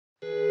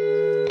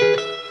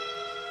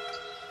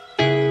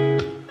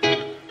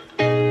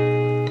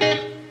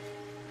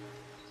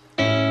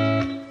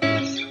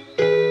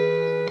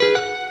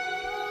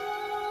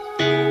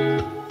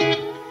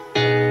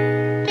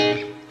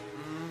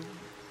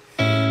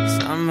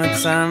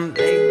Summertime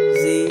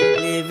lazy,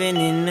 living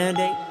in a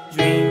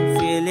daydream,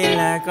 feeling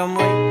like I'm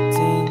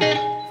waiting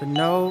for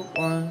no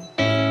one.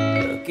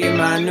 Look at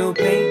my new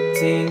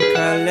painting,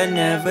 color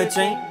never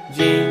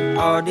changing.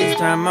 All this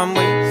time I'm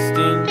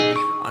wasting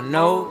on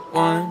no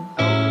one.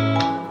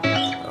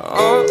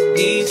 All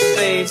these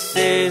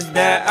faces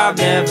that I've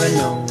never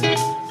known,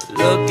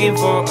 looking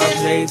for a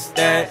place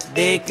that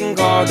they can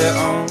call their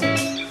own.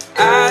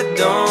 I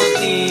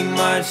don't need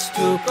much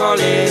to call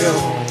it a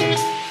home.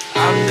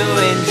 I'm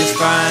doing just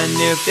fine.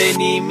 If they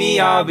need me,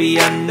 I'll be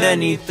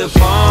underneath the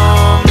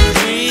palm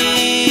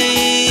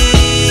tree,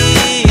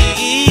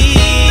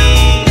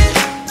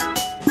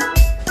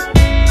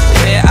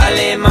 where I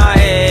lay my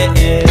head,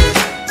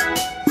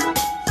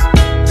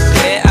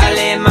 where I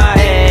lay my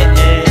head.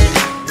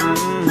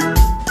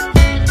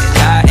 And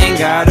I ain't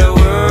gotta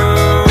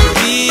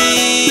worry.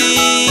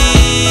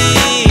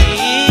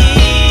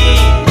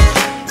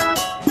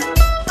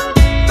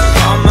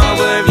 All my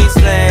worries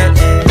fled.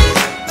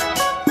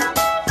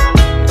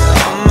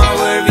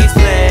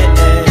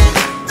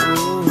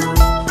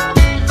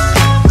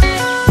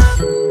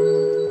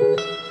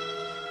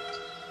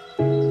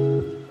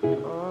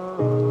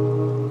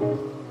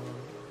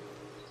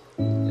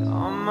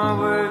 My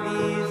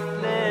worries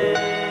fled.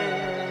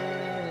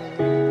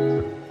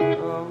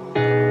 Oh.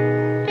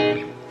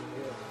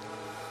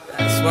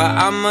 That's why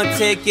I'ma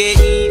take it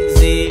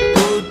easy.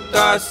 Good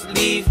thoughts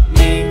leave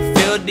me.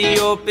 Fill the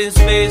open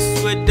space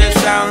with the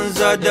sounds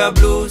of the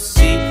blue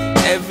sea.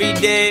 Every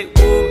day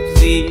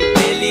woozy,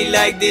 really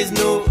like this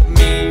new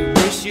me.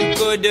 Wish you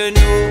coulda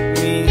knew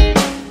me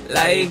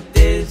like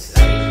this.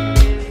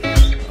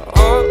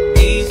 All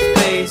these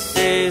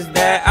places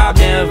that I've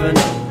never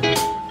known,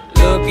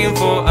 looking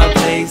for a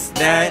place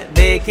that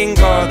they can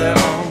call their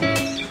own.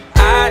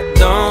 I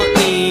don't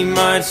need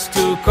much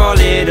to call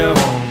it a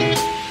home.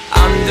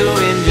 I'm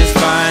doing just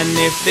fine.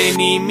 If they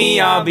need me,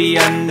 I'll be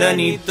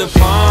underneath the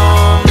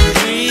palm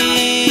tree,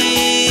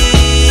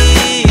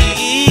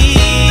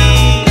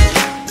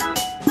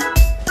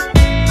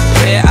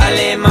 where I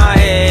lay my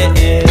head,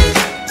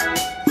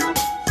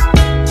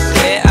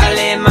 where I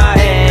lay my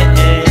head.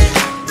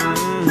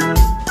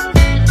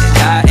 And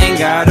I ain't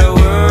gotta worry.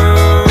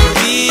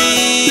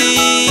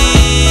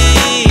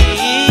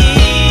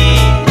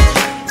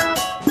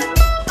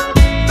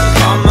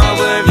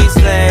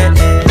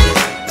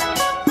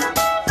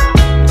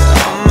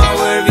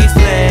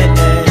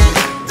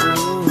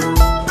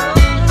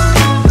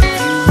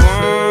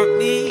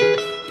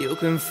 You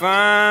can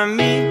find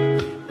me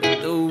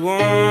with the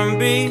warm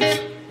breeze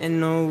and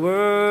no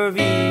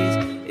worries.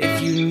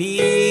 If you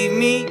need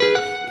me,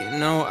 you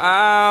know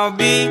I'll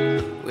be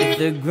with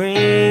the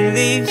green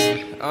leaves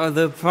or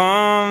the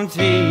palm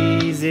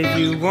trees. If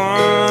you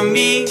want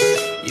me,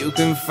 you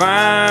can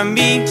find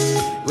me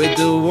with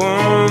the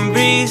warm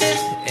breeze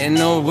and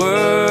no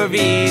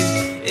worries.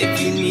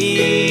 If you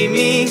need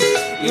me,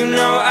 you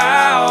know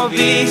I'll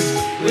be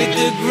with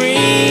the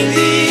green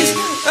leaves